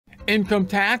Income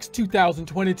tax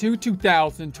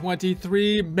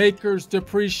 2022-2023, MACRS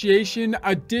depreciation,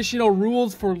 additional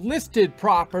rules for listed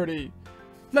property.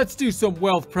 Let's do some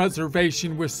wealth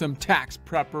preservation with some tax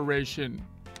preparation.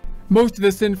 Most of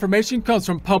this information comes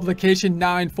from publication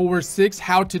 946,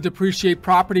 How to Depreciate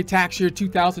Property Tax Year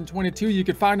 2022. You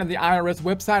can find on the IRS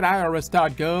website,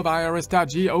 irs.gov,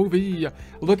 irs.gov.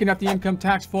 Looking at the income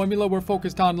tax formula, we're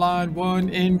focused on line 1,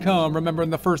 income. Remember, in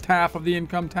the first half of the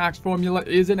income tax formula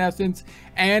is, in essence,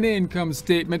 an income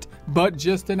statement, but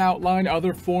just an outline.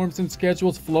 Other forms and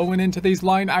schedules flowing into these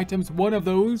line items. One of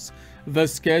those, the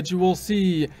Schedule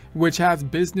C, which has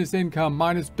business income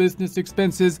minus business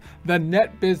expenses, the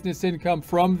net business income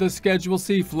from the Schedule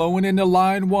C flowing into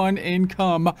line 1,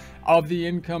 income of the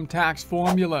income tax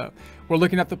formula. We're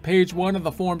looking at the page 1 of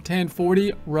the Form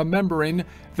 1040, remembering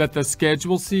that the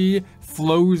Schedule C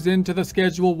flows into the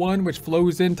Schedule 1, which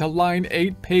flows into line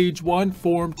 8, page 1,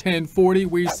 Form 1040.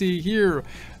 We see here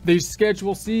the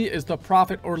Schedule C is the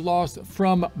profit or loss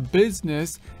from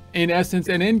business. In essence,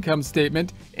 an income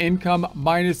statement, income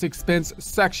minus expense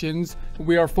sections.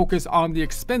 We are focused on the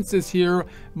expenses here.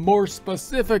 More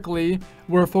specifically,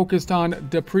 we're focused on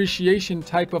depreciation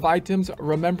type of items,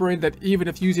 remembering that even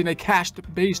if using a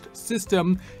cash-based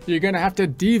system, you're going to have to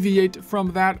deviate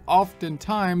from that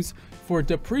oftentimes for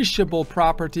depreciable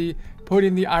property,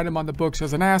 putting the item on the books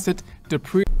as an asset.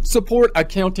 Support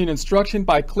accounting instruction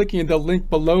by clicking the link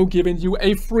below, giving you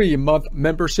a free month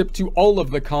membership to all of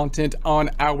the content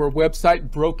on our website,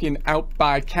 broken out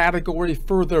by category,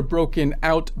 further broken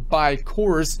out by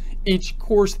course. Each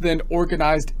course then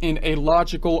organized in a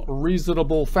logical,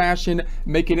 reasonable fashion,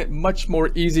 making it much more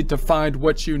easy to find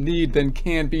what you need than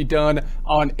can be done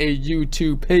on a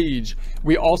YouTube page.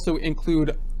 We also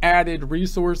include added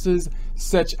resources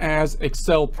such as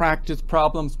Excel practice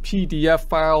problems, PDF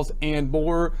files, and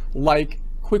more, like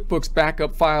QuickBooks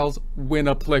backup files when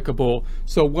applicable.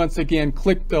 So once again,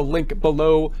 click the link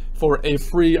below for a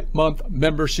free month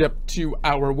membership to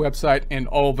our website and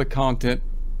all the content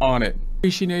on it.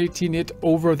 Depreciating it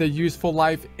over the useful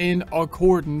life in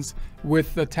accordance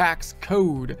with the tax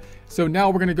code. So now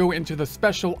we're going to go into the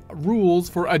special rules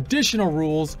for additional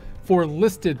rules for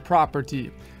listed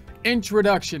property.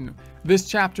 Introduction. This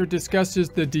chapter discusses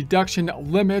the deduction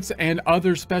limits and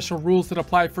other special rules that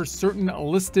apply for certain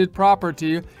listed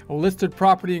property. Listed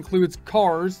property includes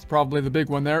cars, probably the big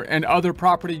one there, and other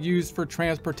property used for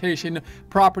transportation,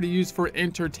 property used for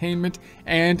entertainment,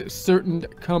 and certain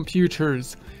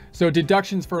computers. So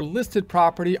deductions for listed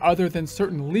property other than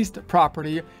certain leased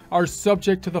property are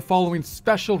subject to the following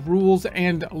special rules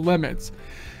and limits.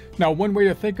 Now, one way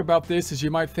to think about this is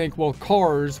you might think, well,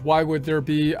 cars, why would there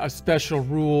be a special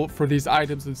rule for these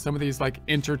items and some of these, like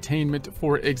entertainment,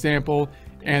 for example?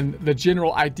 And the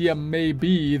general idea may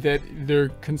be that they're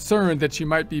concerned that you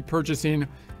might be purchasing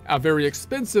a very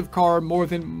expensive car, more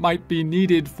than might be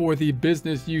needed for the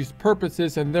business use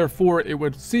purposes, and therefore it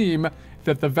would seem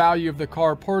that the value of the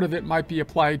car, part of it might be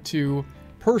applied to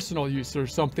personal use or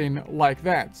something like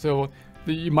that. So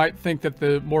you might think that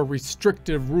the more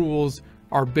restrictive rules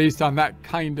are based on that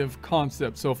kind of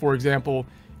concept. So for example,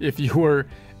 if you were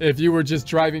just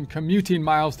driving commuting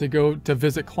miles to go to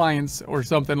visit clients or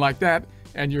something like that,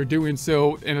 and you're doing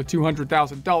so in a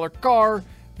 $200,000 car,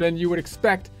 then you would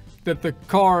expect that the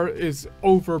car is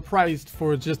overpriced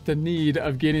for just the need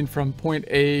of getting from point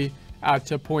A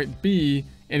to point B.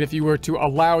 And if you were to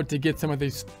allow to get some of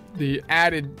the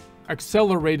added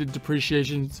accelerated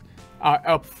depreciations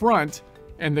up front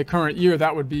in the current year,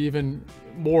 that would be even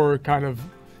more kind of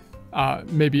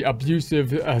maybe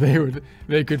abusive.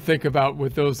 They could think about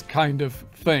with those kind of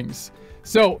things.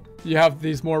 So you have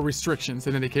these more restrictions.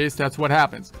 In any case, that's what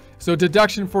happens. So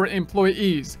deduction for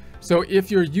employees. So if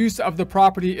your use of the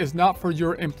property is not for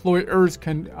your employer's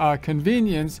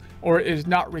convenience, or is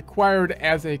not required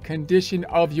as a condition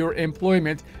of your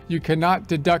employment, you cannot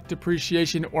deduct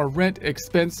depreciation or rent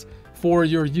expense for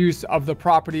your use of the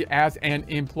property as an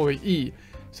employee.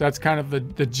 So that's kind of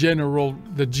the general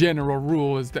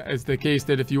rule is the case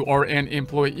that if you are an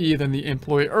employee, then the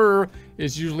employer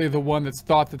is usually the one that's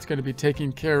going to be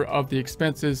taking care of the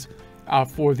expenses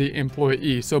for the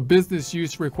employee. So business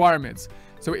use requirements.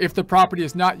 So if the property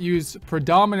is not used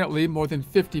predominantly more than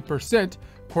 50%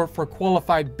 for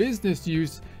qualified business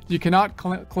use, you cannot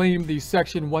claim the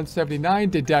Section 179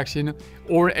 deduction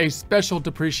or a special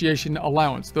depreciation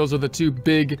allowance. Those are the two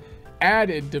big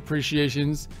added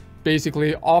depreciations,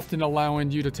 basically often allowing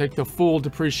you to take the full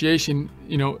depreciation,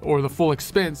 or the full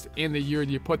expense in the year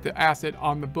you put the asset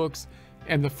on the books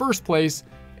in the first place.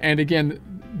 And again,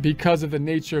 because of the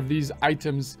nature of these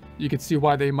items, you can see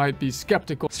why they might be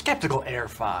skeptical. Skeptical Air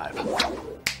 5.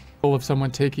 of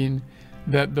someone taking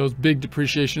those big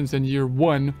depreciations in year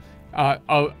one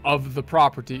of the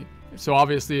property. So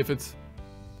obviously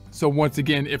once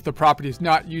again, if the property is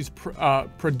not used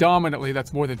predominantly,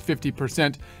 that's more than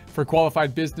 50% for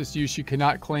qualified business use, you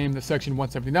cannot claim the Section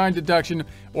 179 deduction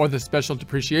or the special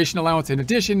depreciation allowance. In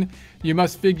addition, you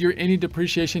must figure any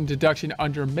depreciation deduction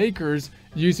under MACRS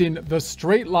using the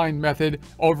straight line method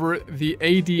over the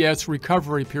ADS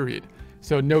recovery period.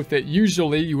 So note that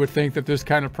usually you would think that this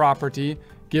kind of property,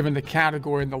 given the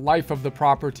category and the life of the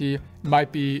property,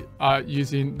 might be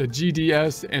using the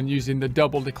GDS and using the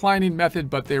double declining method,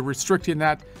 but they're restricting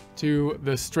that to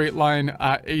the straight line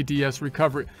ADS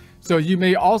recovery. So you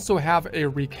may also have a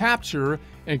recapture,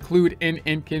 include in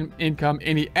income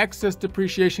any excess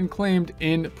depreciation claimed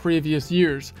in previous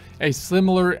years. A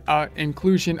similar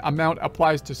inclusion amount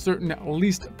applies to certain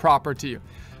leased property.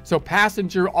 So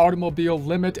passenger automobile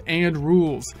limit and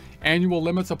rules. Annual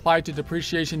limits apply to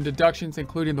depreciation deductions,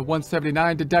 including the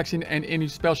 179 deduction and any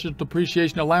special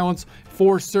depreciation allowance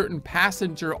for certain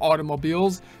passenger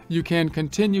automobiles. You can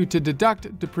continue to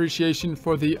deduct depreciation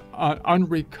for the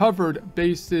unrecovered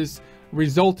basis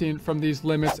resulting from these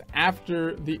limits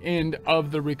after the end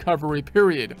of the recovery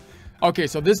period. Okay,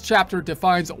 so this chapter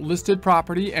defines listed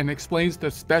property and explains the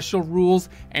special rules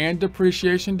and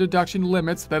depreciation deduction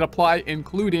limits that apply,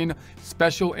 including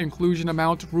special inclusion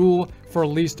amount rule for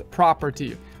leased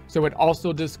property. So it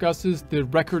also discusses the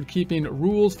record-keeping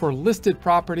rules for listed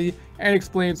property and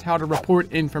explains how to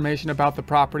report information about the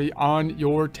property on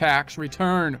your tax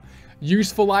return.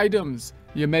 Useful items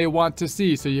you may want to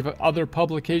see. So you have other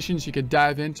publications you could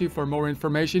dive into for more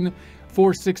information.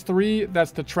 463,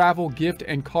 that's the travel, gift,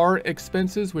 and car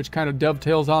expenses, which kind of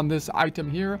dovetails on this item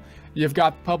here. You've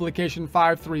got publication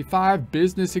 535,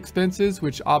 business expenses,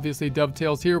 which obviously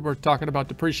dovetails here. We're talking about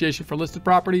depreciation for listed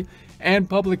property. And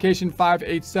publication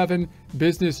 587,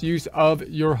 business use of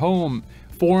your home.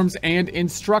 Forms and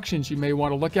instructions you may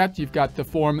want to look at. You've got the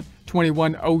form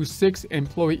 2106,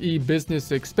 employee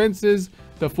business expenses,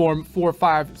 the form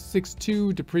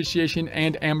 4562, depreciation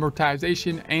and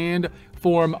amortization, and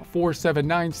form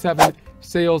 4797,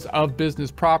 sales of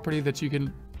business property, that you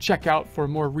can check out for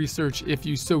more research if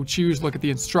you so choose. Look at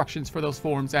the instructions for those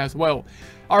forms as well.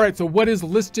 All right, so what is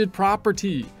listed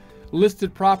property?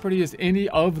 Listed property is any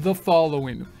of the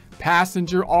following: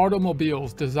 passenger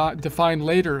automobiles, defined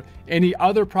later, any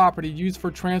other property used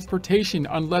for transportation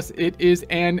unless it is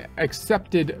an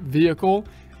accepted vehicle,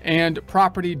 and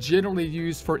property generally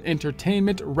used for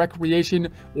entertainment, recreation,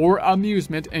 or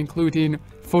amusement, including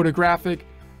photographic,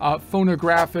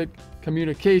 phonographic,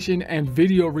 communication, and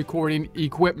video recording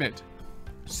equipment.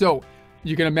 So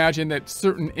you can imagine that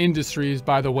certain industries,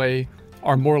 by the way,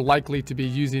 are more likely to be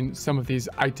using some of these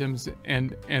items,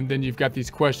 and then you've got these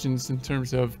questions in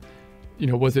terms of, you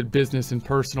know, was it business and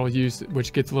personal use,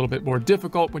 which gets a little bit more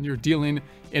difficult when you're dealing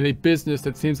in a business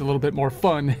that seems a little bit more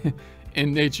fun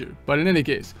in nature. But in any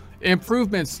case,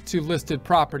 improvements to listed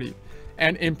property.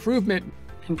 An improvement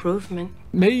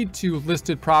made to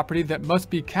listed property that must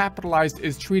be capitalized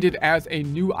is treated as a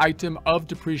new item of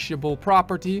depreciable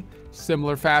property.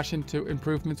 Similar fashion to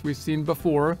improvements we've seen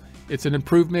before. It's an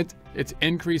improvement, it's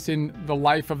increasing the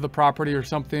life of the property or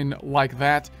something like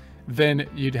that. Then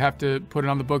you'd have to put it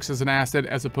on the books as an asset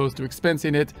as opposed to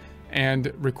expensing it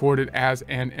and record it as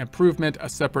an improvement, a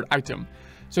separate item.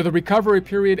 So the recovery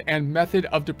period and method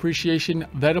of depreciation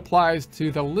that applies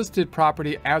to the listed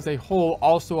property as a whole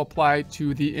also apply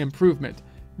to the improvement.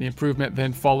 The improvement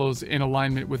then follows in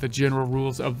alignment with the general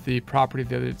rules of the property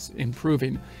that it's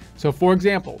improving. So for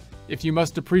example, if you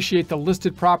must depreciate the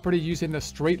listed property using the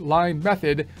straight line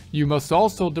method, you must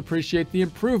also depreciate the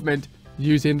improvement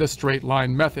using the straight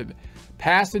line method.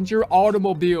 Passenger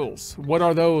automobiles. What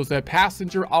are those? A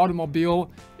passenger automobile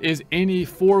is any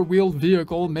four-wheeled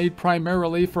vehicle made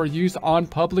primarily for use on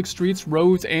public streets,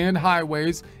 roads, and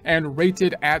highways, and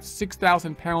rated at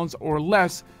 6,000 pounds or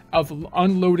less of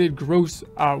unloaded gross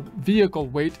vehicle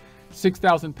weight,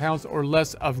 6,000 pounds or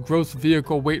less of gross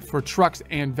vehicle weight for trucks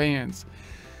and vans.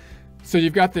 So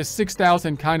you've got this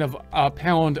 6,000 kind of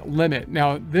pound limit.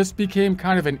 Now, this became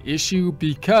kind of an issue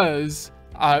because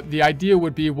the idea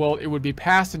would be, well, it would be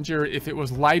passenger if it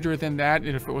was lighter than that,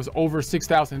 and if it was over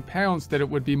 6,000 pounds, that it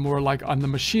would be more like on the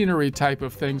machinery type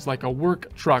of things, like a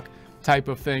work truck type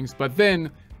of things. But then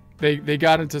they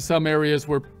got into some areas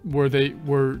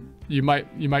where you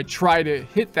might try to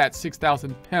hit that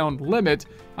 6,000 pound limit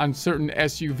on certain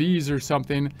SUVs or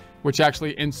something, which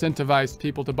actually incentivized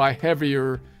people to buy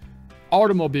heavier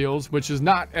automobiles, which is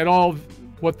not at all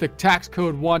what the tax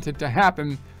code wanted to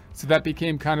happen. So that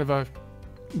became kind of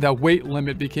the weight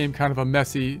limit became kind of a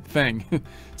messy thing.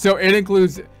 So it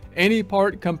includes any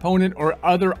part, component, or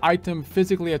other item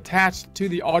physically attached to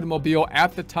the automobile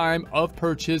at the time of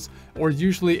purchase or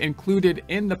usually included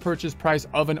in the purchase price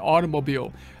of an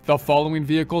automobile. The following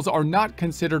vehicles are not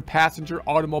considered passenger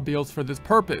automobiles for this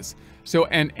purpose. So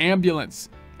an ambulance,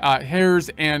 HERS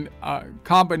and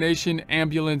combination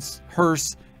ambulance,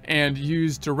 hearse, and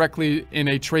used directly in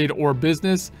a trade or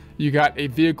business. You got a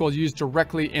vehicle used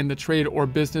directly in the trade or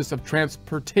business of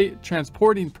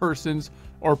transporting persons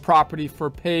or property for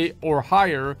pay or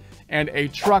hire, and a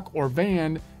truck or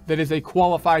van that is a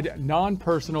qualified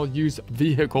non-personal use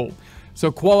vehicle.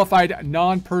 So qualified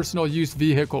non-personal use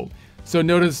vehicle. So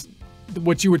notice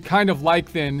what you would kind of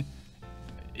like then,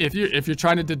 if you're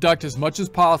trying to deduct as much as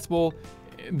possible,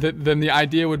 then the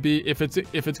idea would be if it's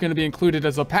going to be included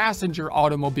as a passenger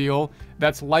automobile,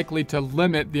 that's likely to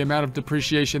limit the amount of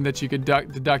depreciation that you could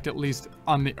deduct, at least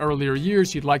on the earlier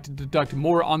years. You'd like to deduct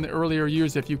more on the earlier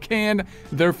years if you can.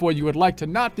 Therefore, you would like to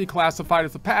not be classified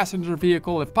as a passenger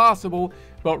vehicle if possible,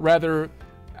 but rather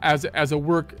as a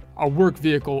work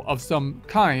vehicle of some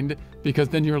kind, because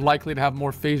then you're likely to have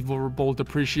more favorable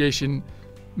depreciation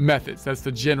methods. That's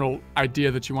the general idea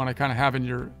that you want to kind of have in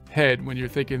your head when you're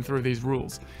thinking through these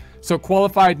rules. So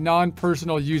qualified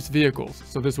non-personal use vehicles.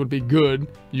 So this would be good,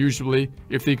 usually,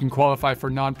 if you can qualify for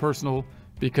non-personal,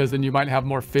 because then you might have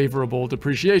more favorable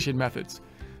depreciation methods,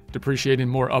 depreciating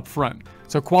more upfront.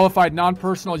 So qualified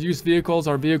non-personal use vehicles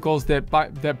are vehicles that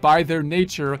by their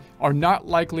nature are not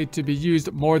likely to be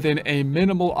used more than a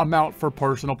minimal amount for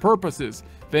personal purposes.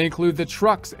 They include the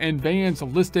trucks and vans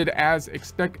listed as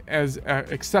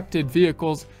accepted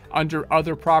vehicles under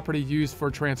other property used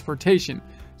for transportation.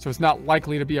 So it's not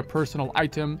likely to be a personal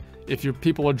item. If your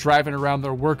people are driving around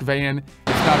their work van,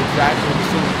 it's not exactly the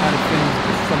same kind of thing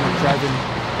as someone driving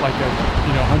like a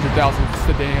 $100,000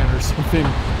 sedan or something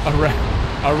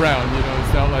around.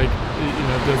 It's not like,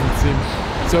 it doesn't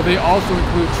seem. So they also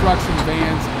include trucks and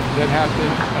vans that have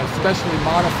been specially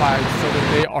modified so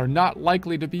that they are not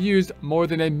likely to be used more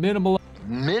than a minimal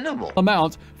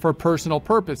amount for personal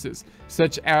purposes,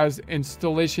 such as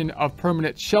installation of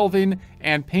permanent shelving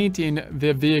and painting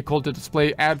the vehicle to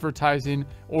display advertising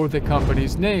or the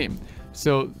company's name.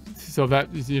 So that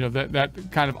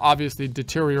that kind of obviously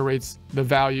deteriorates the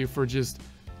value for just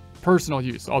personal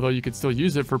use, although you could still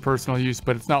use it for personal use,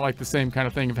 but it's not like the same kind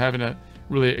of thing of having a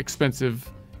really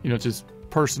expensive, just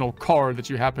personal car that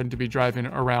you happen to be driving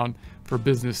around for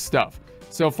business stuff.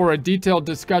 So for a detailed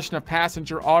discussion of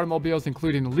passenger automobiles,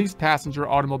 including leased passenger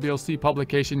automobiles, see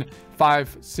publication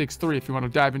 563 if you want to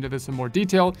dive into this in more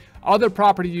detail. Other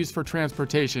property used for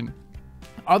transportation.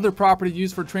 Other property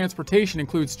used for transportation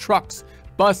includes trucks,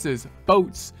 buses,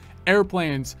 boats,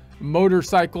 airplanes,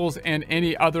 motorcycles, and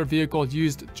any other vehicle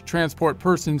used to transport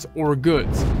persons or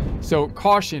goods. So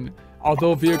caution,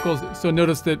 although vehicles, so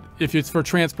notice that if it's for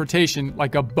transportation,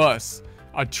 like a bus,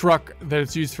 a truck that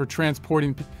is used for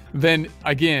transporting, then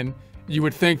again, you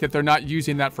would think that they're not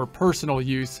using that for personal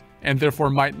use and therefore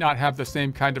might not have the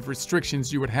same kind of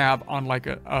restrictions you would have on like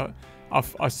a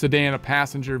sedan, a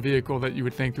passenger vehicle that you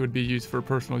would think would be used for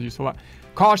personal use a lot.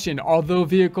 Caution, although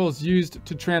vehicles used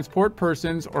to transport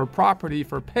persons or property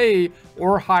for pay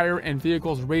or hire and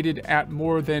vehicles rated at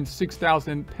more than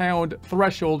 6,000 pound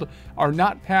threshold are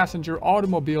not passenger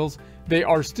automobiles, they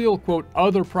are still, quote,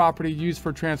 other property used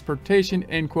for transportation,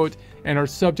 end quote, and are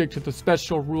subject to the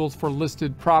special rules for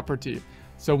listed property.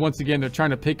 So once again, they're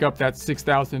trying to pick up that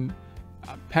 6,000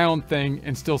 pound thing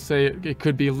and still say it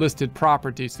could be listed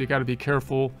property. So you got to be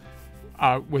careful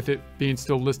with it being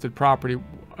still listed property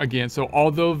again. So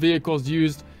although vehicles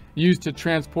used to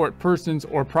transport persons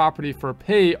or property for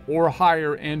pay or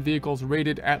hire and vehicles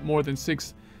rated at more than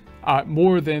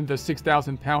the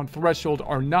 6,000 pound threshold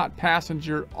are not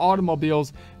passenger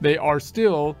automobiles, they are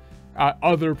still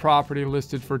other property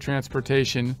listed for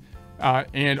transportation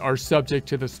and are subject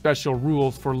to the special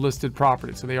rules for listed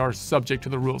property. So they are subject to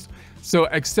the rules. So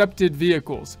accepted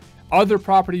vehicles. Other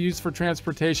property used for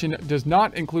transportation does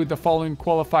not include the following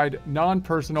qualified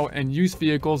non-personal and use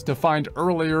vehicles defined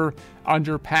earlier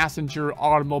under passenger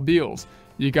automobiles.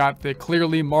 You got the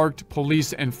clearly marked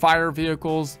police and fire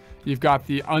vehicles. You've got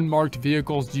the unmarked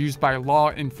vehicles used by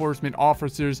law enforcement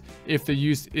officers if the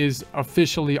use is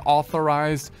officially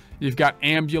authorized. You've got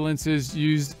ambulances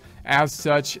used as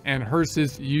such and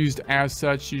hearses used as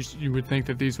such. You would think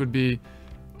that these would be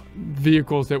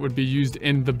vehicles that would be used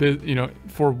in the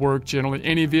for work generally.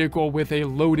 Any vehicle with a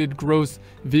loaded gross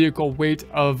vehicle weight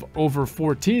of over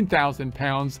 14,000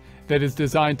 pounds that is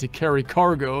designed to carry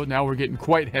cargo. Now we're getting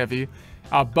quite heavy.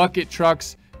 Bucket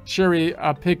trucks, cherry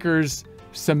pickers,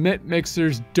 cement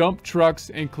mixers, dump trucks,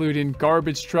 including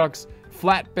garbage trucks,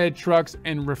 flatbed trucks,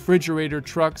 and refrigerator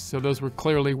trucks. So those were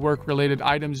clearly work-related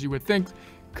items, you would think.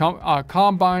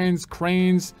 Combines,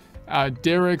 cranes,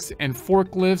 derricks, and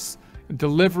forklifts.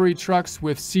 Delivery trucks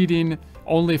with seating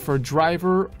only for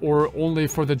driver or only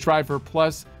for the driver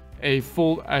plus a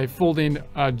folding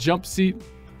jump seat.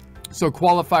 So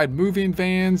qualified moving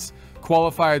vans,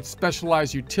 qualified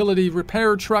specialized utility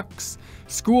repair trucks,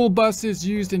 school buses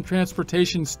used in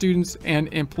transportation students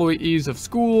and employees of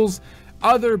schools,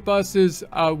 other buses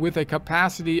with a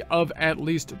capacity of at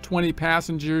least 20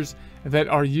 passengers that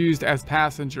are used as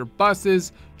passenger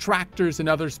buses, tractors, and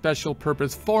other special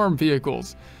purpose farm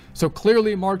vehicles. So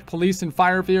clearly marked police and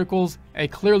fire vehicles. A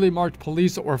clearly marked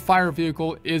police or fire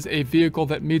vehicle is a vehicle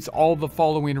that meets all the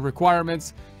following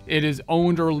requirements. It is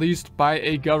owned or leased by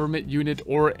a government unit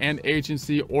or an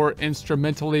agency or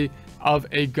instrumentally of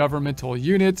a governmental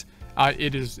unit.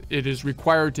 It is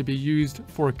required to be used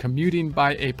for commuting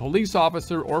by a police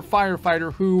officer or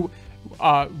firefighter who,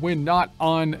 when not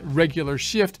on regular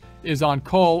shift, is on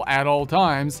call at all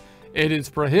times. It is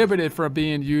prohibited from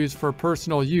being used for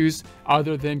personal use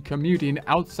other than commuting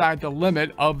outside the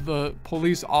limit of the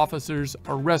police officer's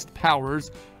arrest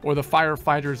powers or the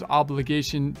firefighter's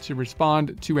obligation to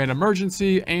respond to an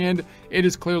emergency, and it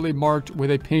is clearly marked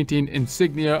with a painting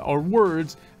insignia or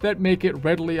words that make it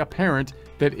readily apparent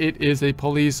that it is a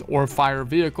police or fire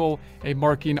vehicle. A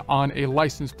marking on a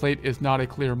license plate is not a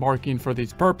clear marking for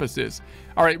these purposes.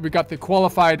 All right, we got the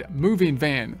qualified moving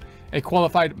van. A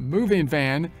qualified moving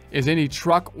van is any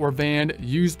truck or van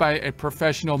used by a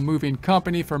professional moving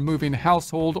company for moving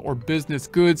household or business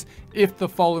goods if the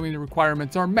following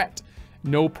requirements are met.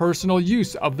 No personal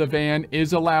use of the van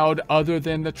is allowed other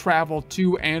than the travel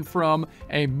to and from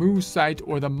a move site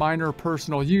or the minor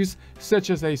personal use, such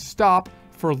as a stop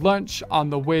for lunch on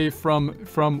the way from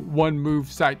one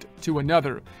move site to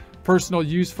another. Personal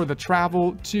use for the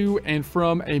travel to and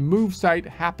from a move site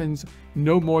happens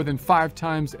no more than 5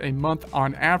 times a month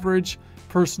on average.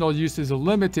 Personal use is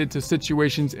limited to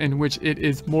situations in which it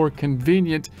is more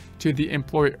convenient to the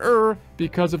employer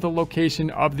because of the location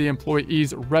of the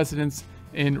employee's residence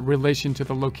in relation to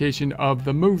the location of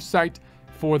the move site,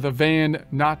 for the van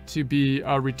not to be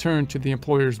returned to the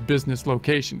employer's business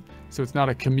location. So it's not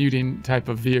a commuting type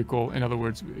of vehicle. In other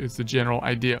words, it's the general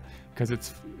idea, because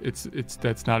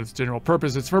that's not its general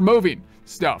purpose. It's for moving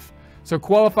stuff. So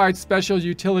qualified special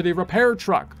utility repair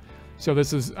truck. So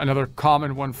this is another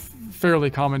common one,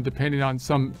 fairly common depending on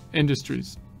some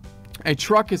industries. A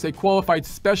truck is a qualified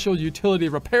special utility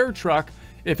repair truck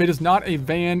if it is not a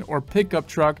van or pickup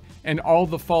truck, and all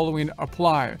the following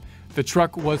apply. The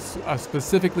truck was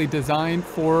specifically designed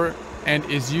for and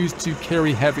is used to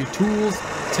carry heavy tools,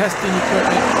 testing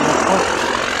equipment, or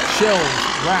parts.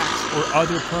 Shelves, racks, or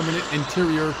other permanent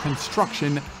interior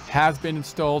construction has been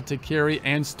installed to carry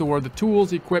and store the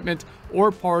tools, equipment,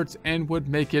 or parts, and would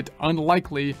make it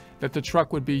unlikely that the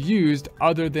truck would be used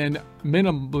other than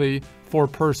minimally for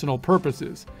personal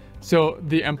purposes. So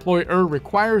the employer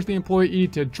requires the employee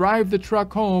to drive the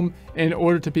truck home in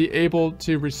order to be able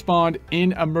to respond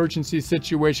in emergency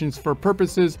situations for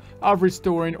purposes of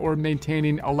restoring or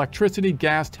maintaining electricity,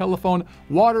 gas, telephone,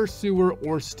 water, sewer,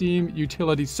 or steam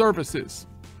utility services.